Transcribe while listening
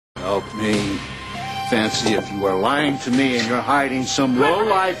Help me. Fancy if you are lying to me and you're hiding some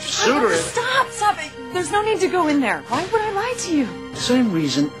low-life suitor. Stop it. There's no need to go in there. Why would I lie to you? Same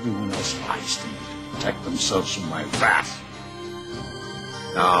reason everyone else lies to me, to protect themselves from my wrath.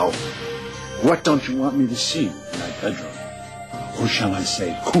 Now, what don't you want me to see in my bedroom? Or shall I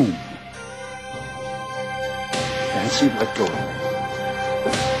say, whom? Fancy, let go of me.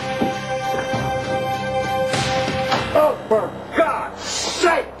 Oh, for God's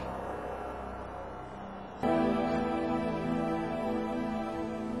sake!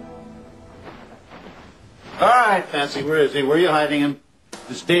 All right, Fancy, where is he? Where are you hiding him?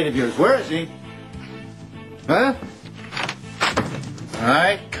 This date of yours, where is he? Huh? All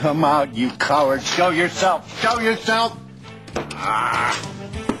right, come out, you coward. Show yourself. Show yourself.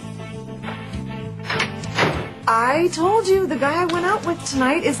 I told you the guy I went out with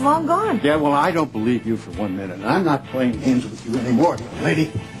tonight is long gone. Yeah, well, I don't believe you for 1 minute. And I'm not playing games with you anymore, young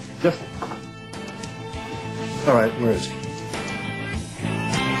lady. Just... All right, where is he?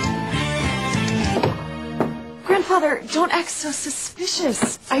 Grandfather, don't act so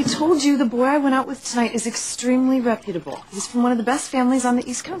suspicious. I told you the boy I went out with tonight is extremely reputable. He's from one of the best families on the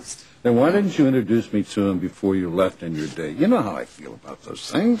East Coast. Then why didn't you introduce me to him before you left on your date? You know how I feel about those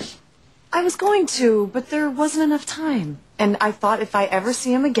things. I was going to, but there wasn't enough time. And I thought if I ever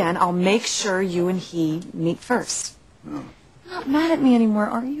see him again, I'll make sure you and he meet first. No. You're not mad at me anymore,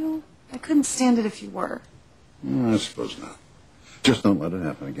 are you? I couldn't stand it if you were. I suppose not. Just don't let it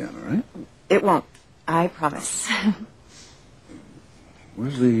happen again, all right? It won't. I promise.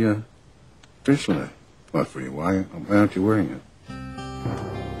 Where's the bracelet? What for you? Why aren't you wearing it?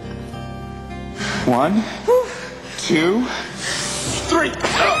 1, 2, 3.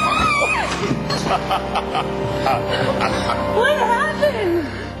 What happened?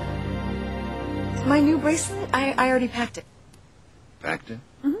 My new bracelet? I already packed it. Packed it?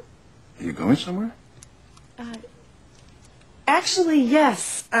 Mm-hmm. Are you going somewhere? Actually,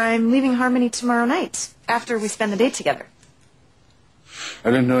 yes. I'm leaving Harmony tomorrow night, after we spend the day together. I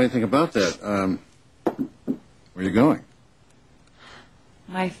didn't know anything about that. Where are you going?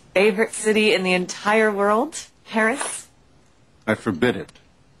 My favorite city in the entire world, Paris. I forbid it.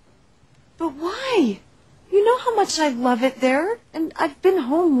 But why? You know how much I love it there, and I've been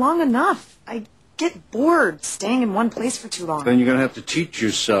home long enough. I get bored staying in one place for too long. Then you're going to have to teach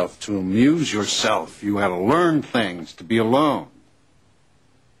yourself to amuse yourself. You got to learn things, to be alone.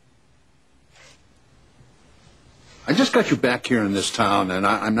 I just got you back here in this town, and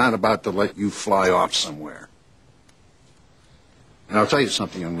I'm not about to let you fly off somewhere. And I'll tell you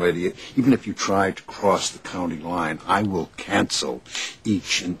something, young lady. Even if you try to cross the county line, I will cancel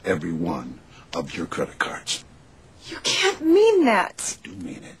each and every one of your credit cards. You can't mean that. I do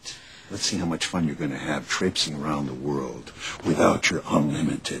mean it. Let's see how much fun you're going to have traipsing around the world without your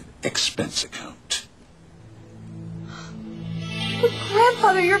unlimited expense account. But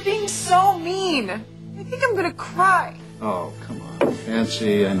Grandfather, you're being so mean. I think I'm going to cry. Oh, come on.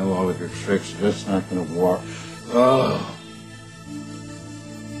 Fancy, I know all of your tricks. That's not going to work. Oh.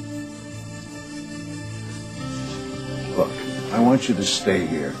 Look, I want you to stay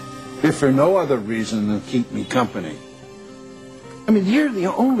here. If for no other reason than keep me company. I mean, you're the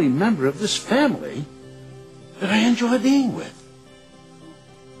only member of this family that I enjoy being with.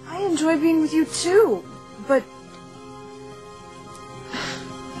 I enjoy being with you, too. But...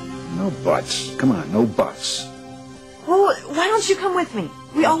 No buts. Come on, no buts. Well, why don't you come with me?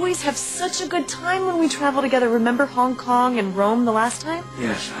 We always have such a good time when we travel together. Remember Hong Kong and Rome the last time?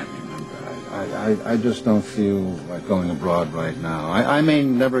 Yes, I remember. I just don't feel like going abroad right now. I may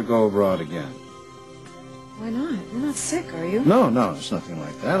never go abroad again. Why not? You're not sick, are you? No, it's nothing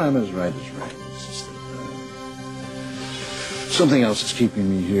like that. I'm as right as right. It's just that something else is keeping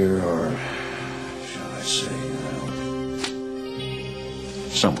me here, or shall I say,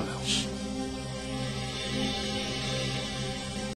 someone